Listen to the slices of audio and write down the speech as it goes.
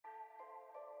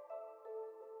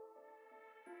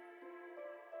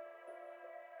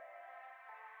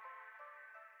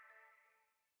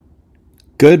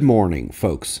Good morning,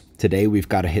 folks. Today we've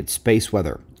got to hit space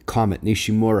weather, Comet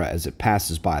Nishimura as it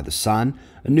passes by the Sun,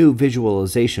 a new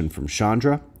visualization from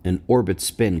Chandra, an orbit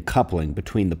spin coupling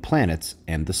between the planets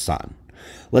and the Sun.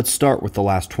 Let's start with the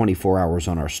last 24 hours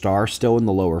on our star, still in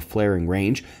the lower flaring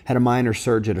range, had a minor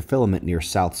surge at a filament near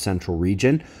south central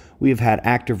region. We have had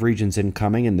active regions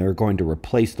incoming and they're going to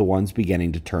replace the ones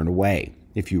beginning to turn away.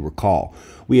 If you recall,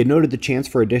 we had noted the chance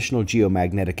for additional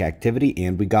geomagnetic activity,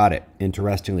 and we got it.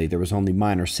 Interestingly, there was only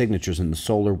minor signatures in the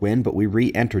solar wind, but we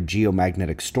re-entered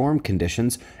geomagnetic storm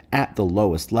conditions at the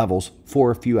lowest levels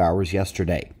for a few hours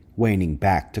yesterday, waning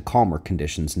back to calmer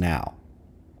conditions now.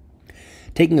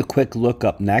 Taking a quick look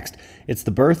up next, it's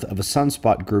the birth of a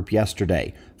sunspot group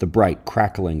yesterday, the bright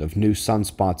crackling of new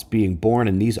sunspots being born,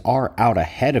 and these are out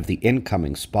ahead of the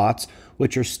incoming spots,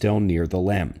 which are still near the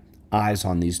limb. Eyes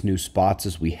on these new spots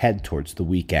as we head towards the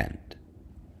weekend.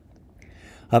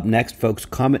 Up next, folks,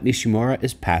 Comet Nishimura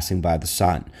is passing by the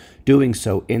Sun, doing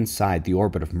so inside the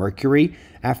orbit of Mercury,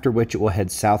 after which it will head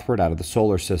southward out of the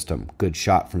solar system. Good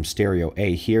shot from stereo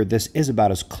A here. This is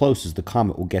about as close as the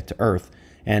comet will get to Earth,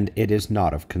 and it is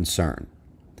not of concern.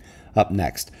 Up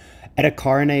next, Eta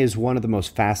Carinae is one of the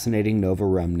most fascinating nova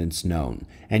remnants known.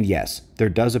 And yes, there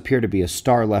does appear to be a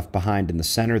star left behind in the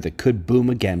center that could boom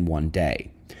again one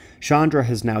day. Chandra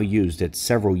has now used its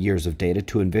several years of data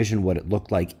to envision what it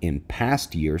looked like in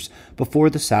past years before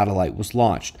the satellite was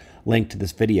launched. Link to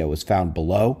this video is found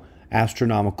below.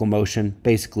 Astronomical motion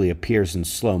basically appears in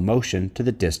slow motion to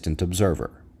the distant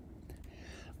observer.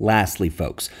 Lastly,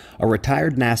 folks, a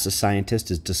retired NASA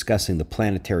scientist is discussing the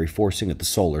planetary forcing of the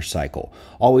solar cycle.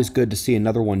 Always good to see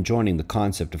another one joining the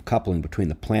concept of coupling between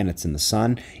the planets and the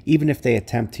Sun, even if they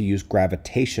attempt to use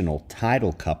gravitational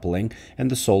tidal coupling and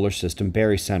the solar system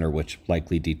barycenter, which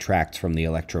likely detracts from the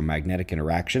electromagnetic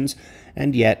interactions.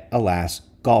 And yet, alas,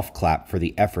 golf clap for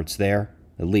the efforts there,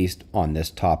 at least on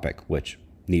this topic, which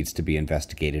needs to be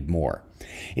investigated more.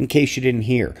 In case you didn't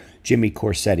hear, Jimmy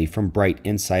Corsetti from Bright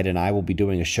Insight and I will be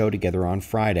doing a show together on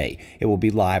Friday. It will be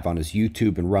live on his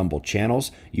YouTube and Rumble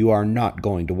channels. You are not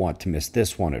going to want to miss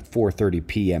this one at 4:30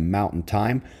 p.m. Mountain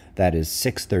Time. That is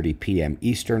 6:30 p.m.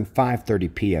 Eastern,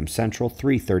 5:30 p.m. Central,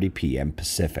 3:30 p.m.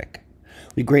 Pacific.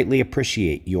 We greatly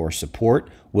appreciate your support.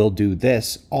 We'll do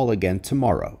this all again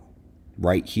tomorrow,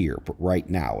 right here, but right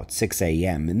now at 6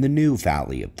 a.m. in the new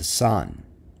Valley of the Sun.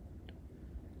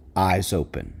 Eyes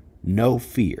open, no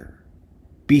fear.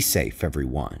 Be safe,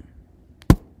 everyone.